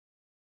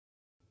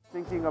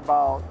Thinking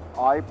about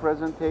eye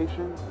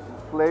presentation,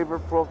 flavor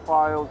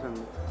profiles, and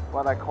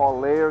what I call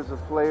layers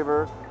of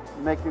flavor,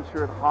 making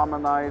sure it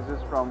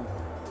harmonizes from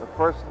the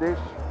first dish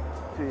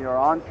to your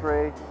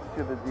entree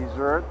to the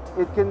dessert.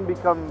 It can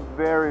become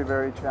very,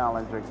 very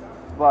challenging,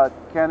 but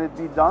can it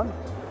be done?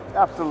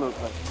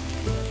 Absolutely.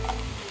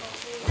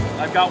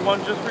 I've got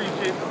one just for you,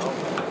 Chief.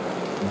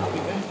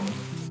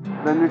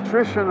 The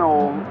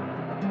nutritional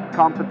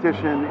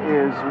competition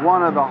is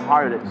one of the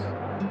hardest.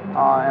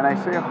 And I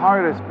say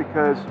hardest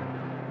because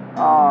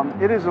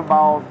it is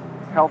about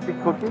healthy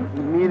cooking,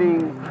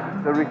 meeting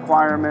the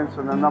requirements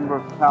and the number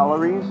of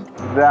calories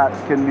that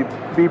can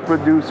be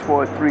produced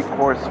for a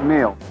three-course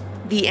meal.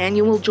 The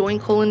annual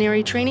Joint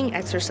Culinary Training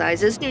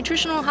Exercises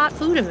nutritional hot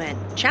food event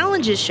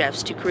challenges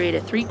chefs to create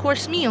a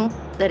three-course meal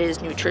that is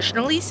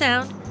nutritionally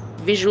sound,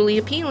 visually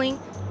appealing,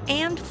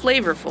 and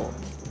flavorful.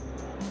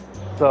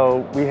 So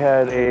we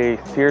had a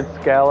seared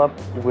scallop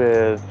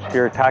with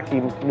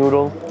shirataki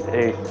noodles,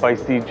 a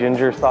spicy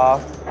ginger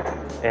sauce,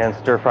 and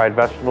stir-fried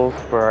vegetables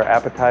for our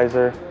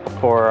appetizer.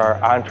 For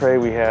our entree,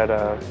 we had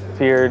a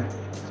seared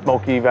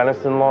smoky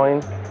venison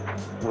loin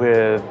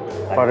with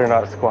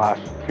butternut squash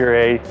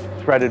puree,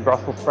 shredded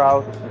Brussels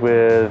sprouts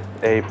with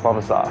a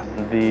plum sauce.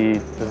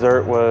 The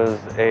dessert was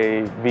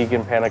a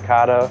vegan panna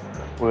cotta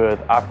with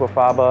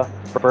aquafaba,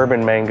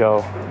 bourbon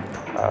mango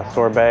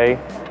sorbet,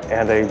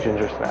 and a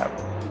ginger snap.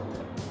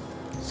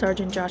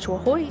 Sergeant Joshua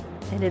Hoyt,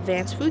 an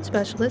advanced food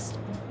specialist,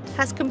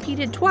 has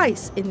competed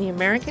twice in the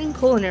American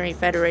Culinary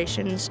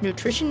Federation's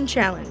Nutrition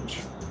Challenge.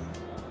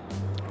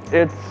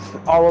 It's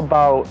all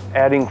about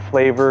adding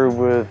flavor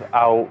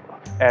without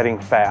adding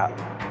fat.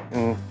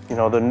 And you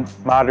know, the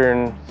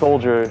modern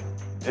soldier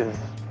is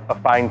a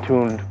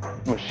fine-tuned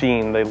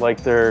machine. They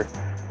like their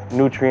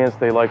nutrients,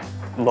 they like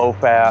low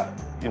fat,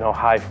 you know,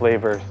 high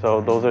flavor. So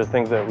those are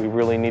things that we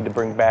really need to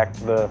bring back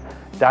to the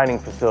dining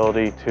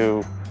facility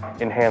to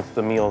enhance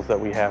the meals that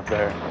we have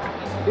there.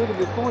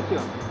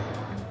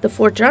 The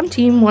Fort Drum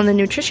team won the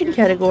nutrition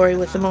category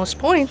with the most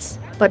points,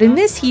 but in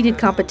this heated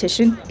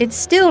competition, it's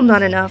still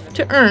not enough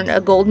to earn a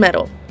gold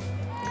medal.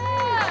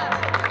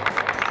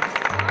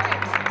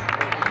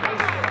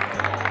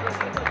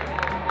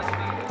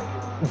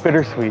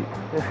 Bittersweet.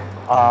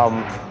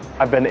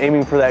 I've been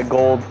aiming for that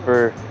gold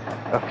for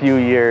a few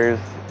years,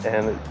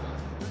 and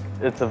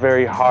it's a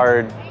very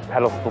hard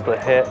pedestal to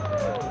hit.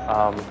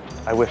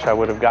 I wish I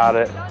would have got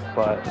it,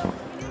 but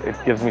it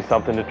gives me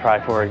something to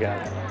try for again.